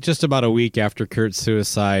released just about a week after Kurt's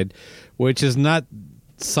suicide, which is not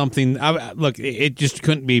something. Look, it just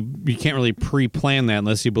couldn't be. You can't really pre-plan that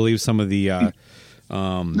unless you believe some of the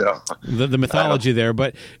the mythology there.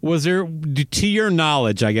 But was there, to your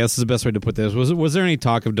knowledge, I guess is the best way to put this, was there any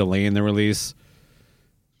talk of delaying the release?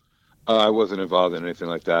 I wasn't involved in anything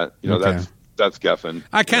like that. You know, that's Geffen.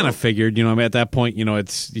 I kind of figured, you know, at that point, you know,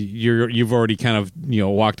 you've already kind of, you know,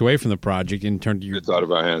 walked away from the project and turned to your. It's out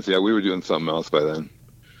of our hands. Yeah, we were doing something else by then.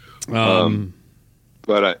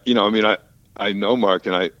 But you know, I mean, I know Mark,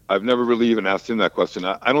 and I've never really even asked him that question.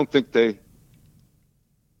 I don't think there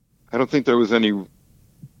was any.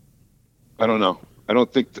 I don't know. I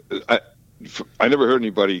don't think I never heard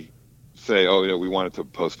anybody say, oh, we wanted to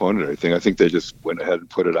postpone it or anything. I think they just went ahead and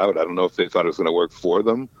put it out. I don't know if they thought it was going to work for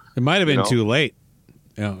them. It might have been too late.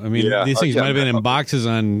 I mean, these things might have been in boxes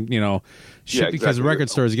on, ship because record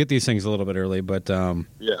stores get these things a little bit early. But a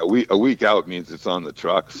week out means it's on the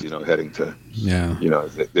trucks, heading to. Yeah.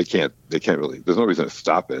 They can't really. There's no reason to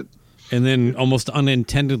stop it. And then almost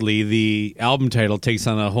unintendedly, the album title takes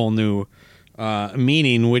on a whole new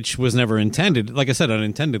meaning, which was never intended. Like I said,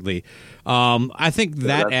 unintendedly. I think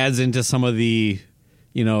that adds into some of the,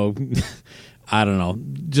 I don't know,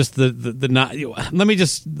 just the not. Let me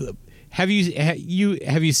just. Have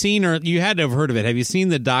you seen, or you had to have heard of it? Have you seen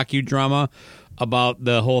the docudrama about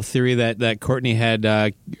the whole theory that Courtney had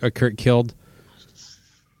Kurt killed?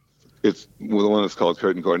 It's the one that's called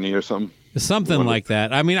Kurt and Courtney or something. Something like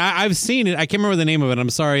that. I mean, I've seen it. I can't remember the name of it. I'm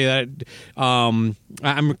sorry that I'm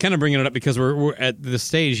kind of bringing it up because we're at the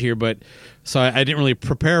stage here, but so I didn't really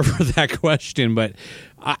prepare for that question. But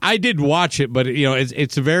I did watch it, but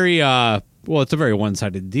it's a very it's a very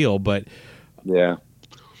one-sided deal. But yeah.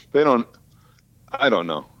 I don't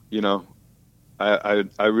know. I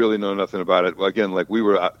really know nothing about it. Well, again, like we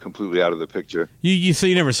were completely out of the picture. So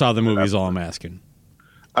you never saw the movie is all I'm asking.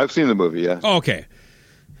 I've seen the movie, yeah. Oh, okay.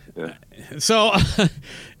 Yeah. So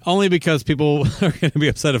only because people are going to be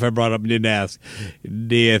upset if I brought up and didn't ask.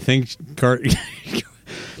 Do you think Kurt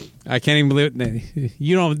I can't even believe it.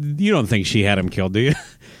 You don't think she had him killed, do you?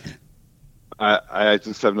 I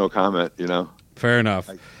just have no comment, Fair enough.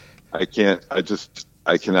 I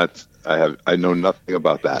cannot. I know nothing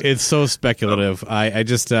about that. It's so speculative. I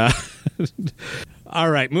just. All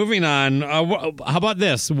right, moving on. How about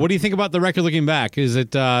this? What do you think about the record looking back? Is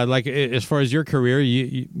it like as far as your career?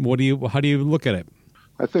 How do you look at it?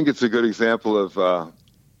 I think it's a good example of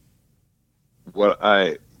what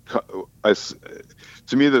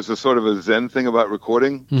to me. There's a sort of a Zen thing about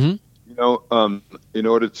recording. Mm-hmm. In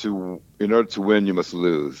order to win, you must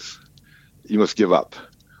lose. You must give up.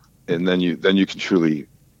 And then you can truly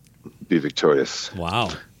be victorious.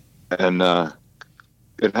 Wow. And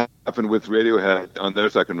it happened with Radiohead on their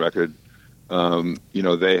second record.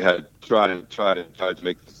 They had tried to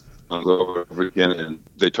make songs over and over again, and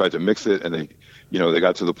they tried to mix it, and they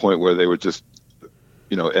got to the point where they were just,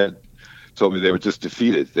 Ed told me they were just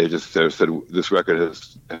defeated. They said this record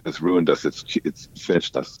has ruined us. It's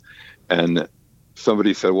finished us. And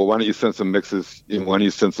somebody said, well, why don't you send some mixes? Why don't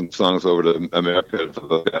you send some songs over to America?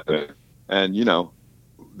 And,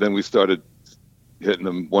 then we started hitting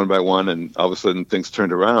them one by one, and all of a sudden things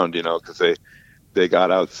turned around, because they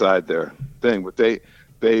got outside their thing. But they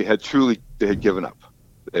had given up.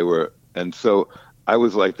 And so I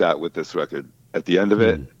was like that with this record. At the end of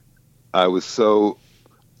it, I was so,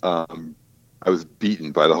 I was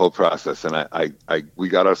beaten by the whole process. And we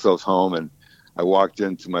got ourselves home, and I walked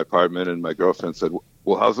into my apartment, and my girlfriend said,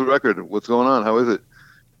 well, how's the record? What's going on? How is it?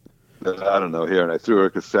 I don't know, here. And I threw her a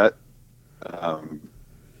cassette.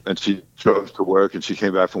 And she drove to work, and she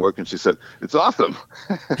came back from work, and she said, it's awesome.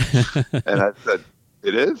 And I said,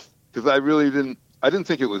 it is? Because I didn't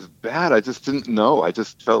think it was bad. I just didn't know. I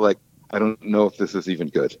just felt like, I don't know if this is even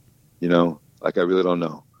good. Like I really don't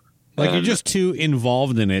know. Like you're just too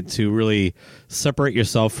involved in it to really separate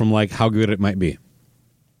yourself from like how good it might be.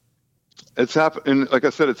 It's happened, and like I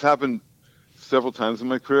said, it's happened several times in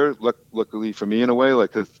my career. Luckily for me, in a way,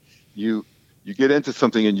 like because you get into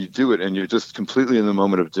something and you do it, and you're just completely in the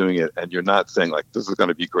moment of doing it, and you're not saying like this is going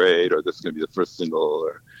to be great or this is going to be the first single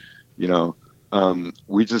or,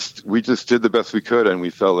 we just did the best we could, and we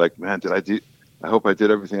felt like, man, I hope I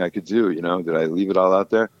did everything I could do. Did I leave it all out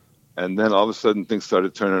there? And then all of a sudden things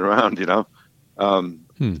started turning around.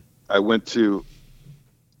 I went to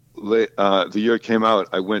the year it came out.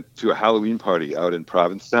 I went to a Halloween party out in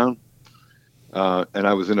Provincetown, and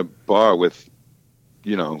I was in a bar with,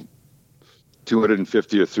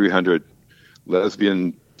 250 or 300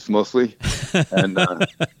 lesbians mostly, and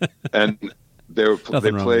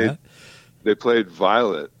they played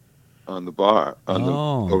Violet on the bar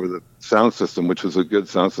over the sound system, which was a good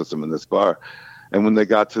sound system in this bar. And when they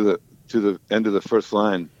got to the end of the first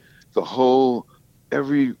line,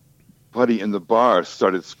 everybody in the bar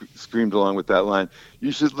started screamed along with that line.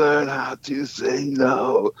 You should learn how to say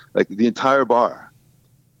no, like the entire bar.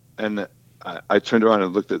 And I turned around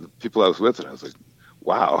and looked at the people I was with, and I was like,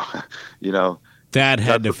 wow, that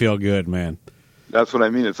had to feel good, man. That's what I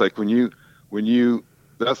mean. It's like when you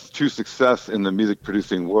that's true success in the music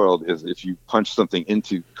producing world is if you punch something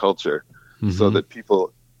into culture so that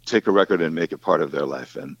people take a record and make it part of their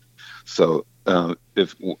life. And so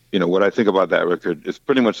if what I think about that record is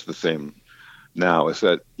pretty much the same now, is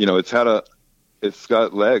that it's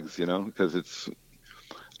got legs, because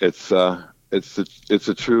it's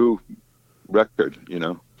a true record, you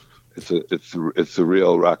know. It's a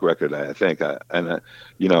real rock record, I think. I'm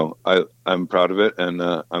proud of it, and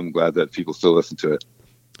I'm glad that people still listen to it.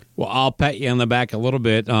 Well, I'll pat you on the back a little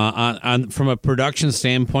bit. On from a production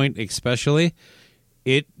standpoint, especially,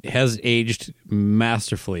 it has aged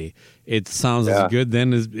masterfully. It sounds as good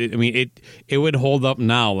then as it would hold up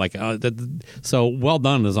now. So well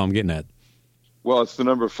done is all I'm getting at. Well, it's the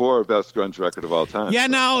number 4 best grunge record of all time. Yeah,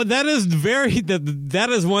 now that is that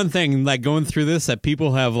is one thing. Like going through this, that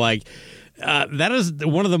people have that is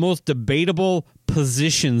one of the most debatable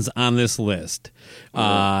positions on this list,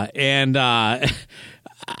 and.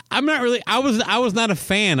 I'm not really. I was not a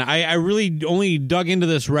fan. I really only dug into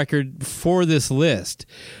this record for this list,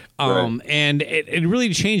 and it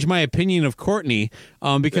really changed my opinion of Courtney.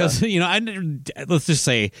 Because let's just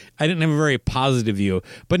say I didn't have a very positive view,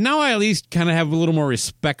 but now I at least kind of have a little more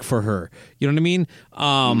respect for her. You know what I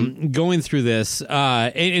mean? Going through this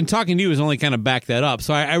and talking to you has only kind of backed that up.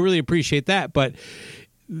 So I really appreciate that, but.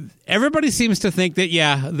 Everybody seems to think that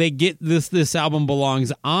they get this album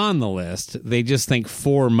belongs on the list. They just think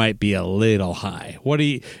 4 might be a little high. What do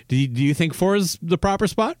you think 4 is the proper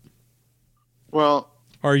spot? Well,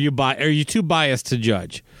 or are you too biased to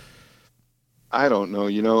judge? I don't know.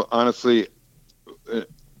 You know, honestly,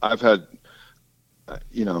 I've had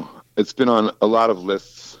it's been on a lot of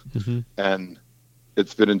lists, and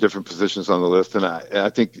it's been in different positions on the list, and I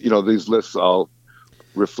think these lists all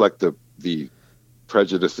reflect the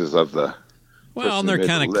prejudices of the and they're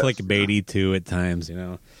kind of clickbaity too at times,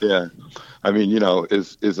 Yeah, I mean,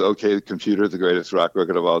 is OK Computer the greatest rock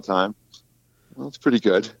record of all time? Well, it's pretty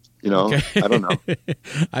good. Okay. I don't know.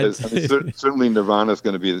 Certainly Nirvana is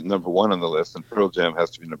going to be number 1 on the list, and Pearl Jam has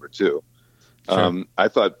to be number 2. Sure. I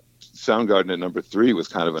thought Soundgarden at number 3 was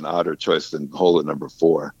kind of an odder choice than Hole at number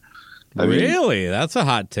 4. Really? That's a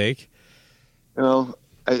hot take.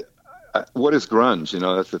 What is grunge?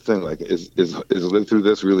 That's the thing. Like, is Live Through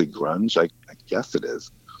This really grunge? I guess it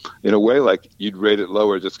is. In a way, like you'd rate it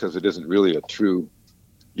lower just because it isn't really a true,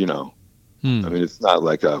 I mean, it's not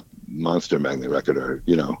like a Monster Magnet record or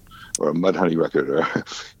a Mudhoney record or,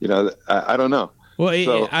 I don't know.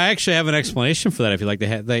 Well, I actually have an explanation for that. If you like to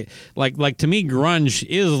have, like to me, grunge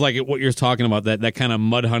is like what you're talking about, that kind of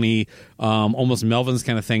Mudhoney, almost Melvins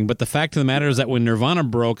kind of thing. But the fact of the matter is that when Nirvana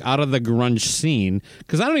broke out of the grunge scene,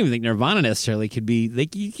 because I don't even think Nirvana necessarily could be.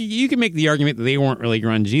 You can make the argument that they weren't really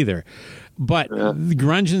grunge either. But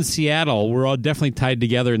grunge in Seattle were all definitely tied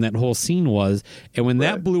together, and that whole scene was. And when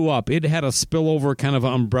that blew up, it had a spillover kind of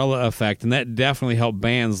umbrella effect, and that definitely helped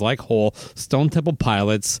bands like Hole, Stone Temple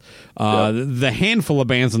Pilots, the handful of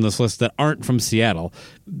bands on this list that aren't from Seattle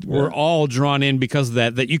were all drawn in because of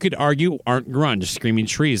that you could argue aren't grunge. Screaming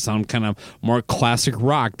Trees sound kind of more classic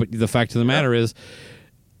rock, but the fact of the matter is,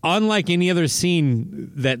 unlike any other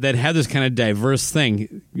scene that had this kind of diverse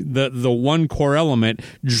thing, the one core element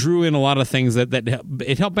drew in a lot of things that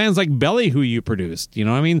it helped bands like Belly, who you produced. You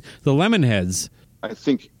know what I mean? The Lemonheads. I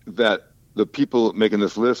think that the people making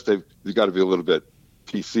this list, they've got to be a little bit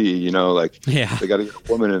PC, they got to get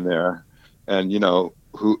a woman in there, and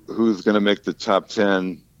who's going to make the top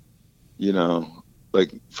 10,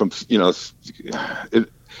 from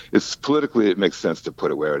it's politically it makes sense to put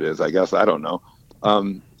it where it is. I guess I don't know.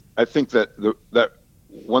 I think that that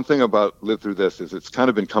one thing about Live Through This is it's kind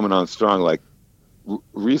of been coming on strong. Like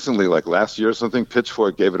recently, like last year or something,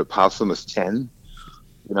 Pitchfork gave it a posthumous 10.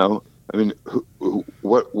 I mean,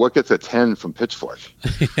 what gets a 10 from Pitchfork?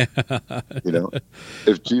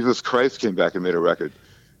 If Jesus Christ came back and made a record,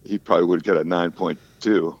 he probably would get a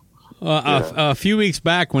 9.2. A few weeks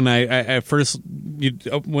back, when I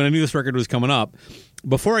knew this record was coming up,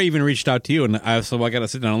 before I even reached out to you, and I got to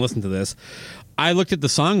sit down and listen to this, I looked at the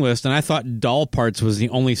song list, and I thought Doll Parts was the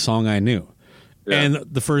only song I knew. Yeah. And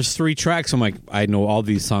the first 3 tracks, I'm like, I know all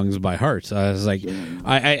these songs by heart. I was like,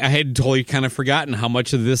 I had totally kind of forgotten how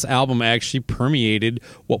much of this album actually permeated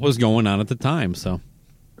what was going on at the time. So,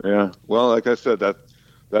 yeah. Well, like I said,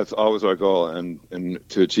 that's always our goal, and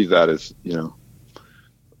to achieve that is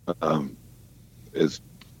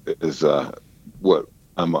what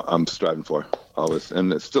I'm striving for always,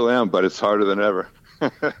 and it still am, but it's harder than ever.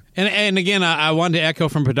 And again, I wanted to echo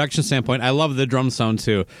from production standpoint. I love the drum sound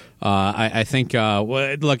too. I think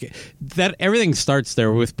look, that everything starts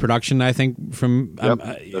there with production. I think from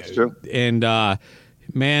that's true. And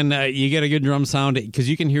man, you get a good drum sound because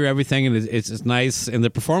you can hear everything, and it's nice, and the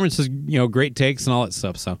performance is great takes and all that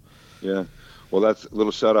stuff. So yeah, well, that's a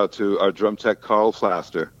little shout out to our drum tech Carl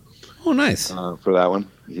Flaster. Oh, nice. For that one.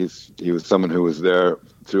 He was someone who was there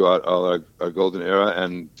throughout all our golden era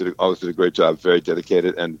and always did a great job. Very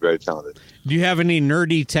dedicated and very talented. Do you have any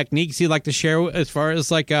nerdy techniques you'd like to share as far as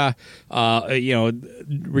like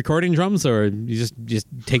recording drums, or you just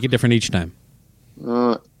take it different each time?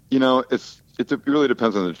 It really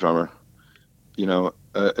depends on the drummer.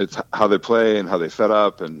 It's how they play and how they set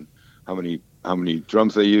up and how many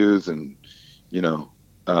drums they use, and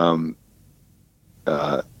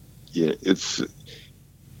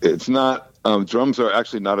it's not. Drums are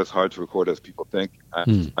actually not as hard to record as people think.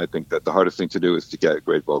 I think that the hardest thing to do is to get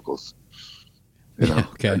great vocals.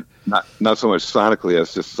 Okay. Not so much sonically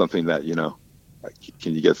as just something that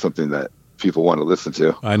can you get something that people want to listen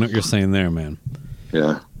to? I know what you're saying there, man.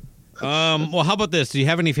 Yeah. Well, how about this? Do you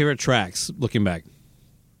have any favorite tracks looking back?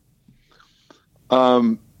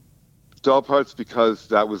 Doll Parts, because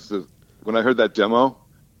that was when I heard that demo,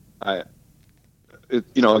 again,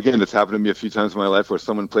 it's happened to me a few times in my life where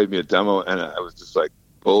someone played me a demo and I was just like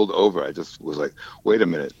bowled over. I just was like, wait a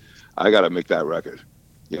minute, I got to make that record.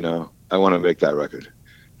 I want to make that record.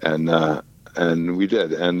 And we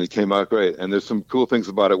did, and it came out great. And there's some cool things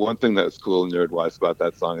about it. One thing that's cool and nerd-wise about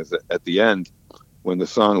that song is that at the end, when the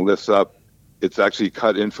song lifts up, it's actually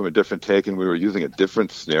cut in from a different take, and we were using a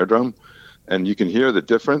different snare drum. And you can hear the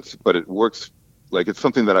difference, but it works like it's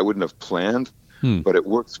something that I wouldn't have planned, but it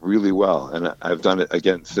works really well. And I've done it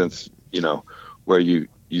again since, where you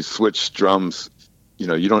switch drums,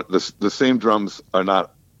 you don't, the same drums are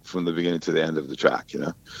not from the beginning to the end of the track,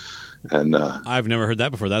 And I've never heard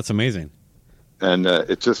that before. That's amazing. And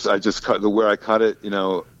I just cut where I cut it,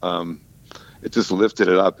 it just lifted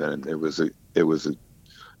it up, and it was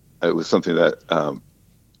something that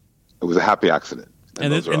it was a happy accident.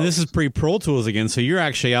 And this is pre-Pro Tools again, so you're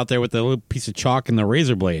actually out there with the little piece of chalk and the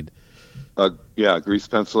razor blade. Grease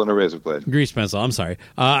pencil and a razor blade. Grease pencil. I'm sorry.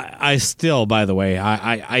 I still, by the way,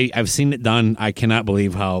 I've seen it done. I cannot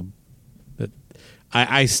believe how.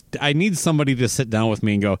 I need somebody to sit down with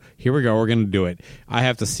me and go, here we go, we're going to do it. I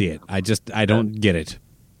have to see it. I don't get it.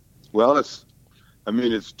 Well, it's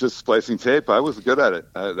just splicing tape. I was good at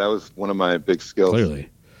it. That was one of my big skills. Clearly.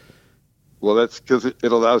 Well, that's because it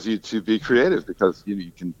allows you to be creative, because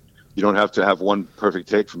you don't have to have one perfect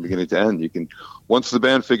take from beginning to end. You can, once the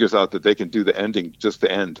band figures out that they can do the ending, just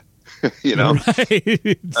the end,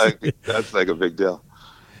 Right. That's like a big deal.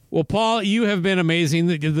 Well, Paul, you have been amazing.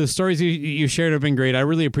 The stories you shared have been great. I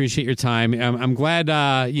really appreciate your time. I'm glad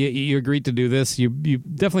you agreed to do this. You've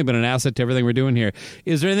definitely been an asset to everything we're doing here.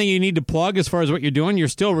 Is there anything you need to plug as far as what you're doing? You're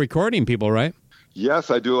still recording people, right? Yes,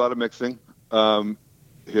 I do a lot of mixing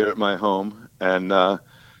here at my home, and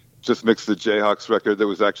just mixed the Jayhawks record that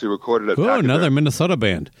was actually recorded at another Minnesota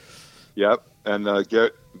band. Yep, and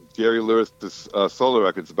Gary Lewis' solo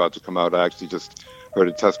record's about to come out. I actually just heard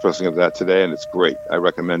a test pressing of that today, and it's great. I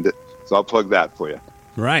recommend it. So I'll plug that for you.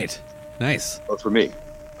 Right. Nice. Well, for me,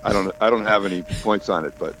 I don't have any points on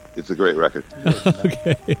it, but it's a great record.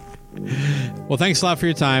 Okay. Well, thanks a lot for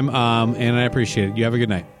your time, and I appreciate it. You have a good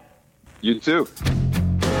night. You too.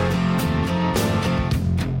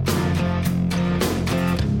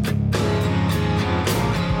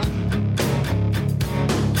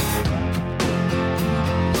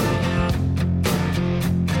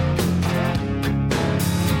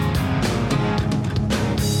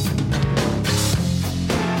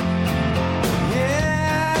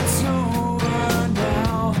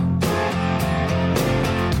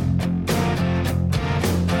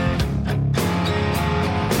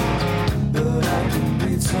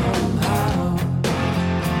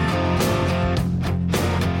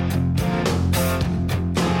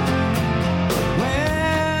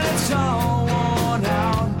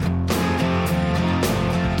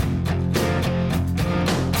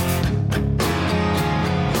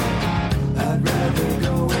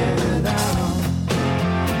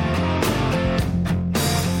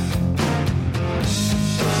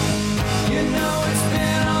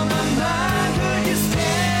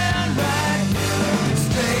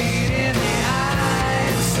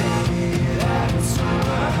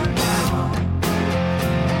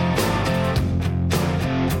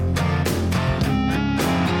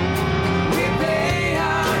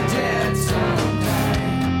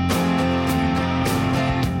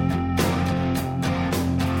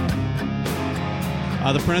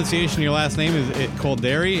 The pronunciation of your last name is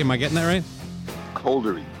Kolderie. Am I getting that right?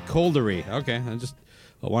 Kolderie. Kolderie. Okay. I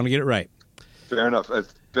want to get it right. Fair enough.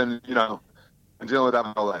 It's been, I'm dealing with that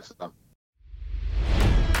my whole life. So.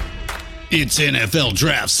 It's NFL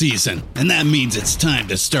draft season, and that means it's time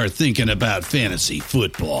to start thinking about fantasy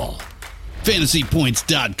football.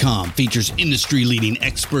 FantasyPoints.com features industry-leading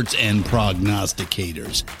experts and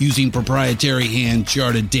prognosticators using proprietary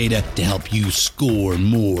hand-charted data to help you score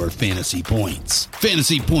more fantasy points.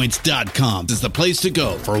 FantasyPoints.com is the place to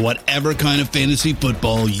go for whatever kind of fantasy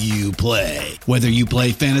football you play. Whether you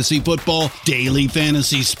play fantasy football, daily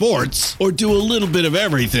fantasy sports, or do a little bit of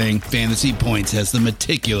everything, Fantasy Points has the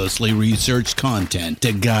meticulously researched content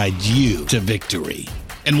to guide you to victory.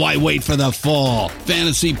 And why wait for the fall?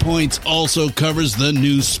 Fantasy Points also covers the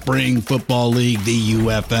new spring football league, the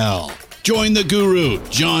UFL. Join the guru,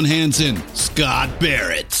 John Hansen, Scott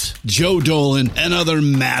Barrett, Joe Dolan, and other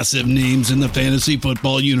massive names in the fantasy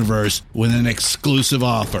football universe with an exclusive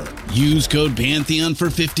offer. Use code Pantheon for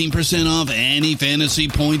 15% off any Fantasy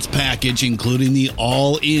Points package, including the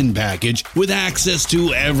all-in package, with access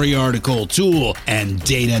to every article, tool, and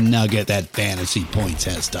data nugget that Fantasy Points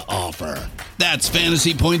has to offer. That's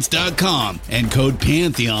FantasyPoints.com and code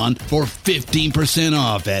Pantheon for 15%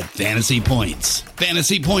 off at Fantasy Points.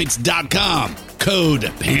 FantasyPoints.com,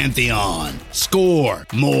 code Pantheon. Score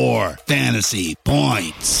more fantasy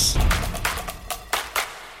points.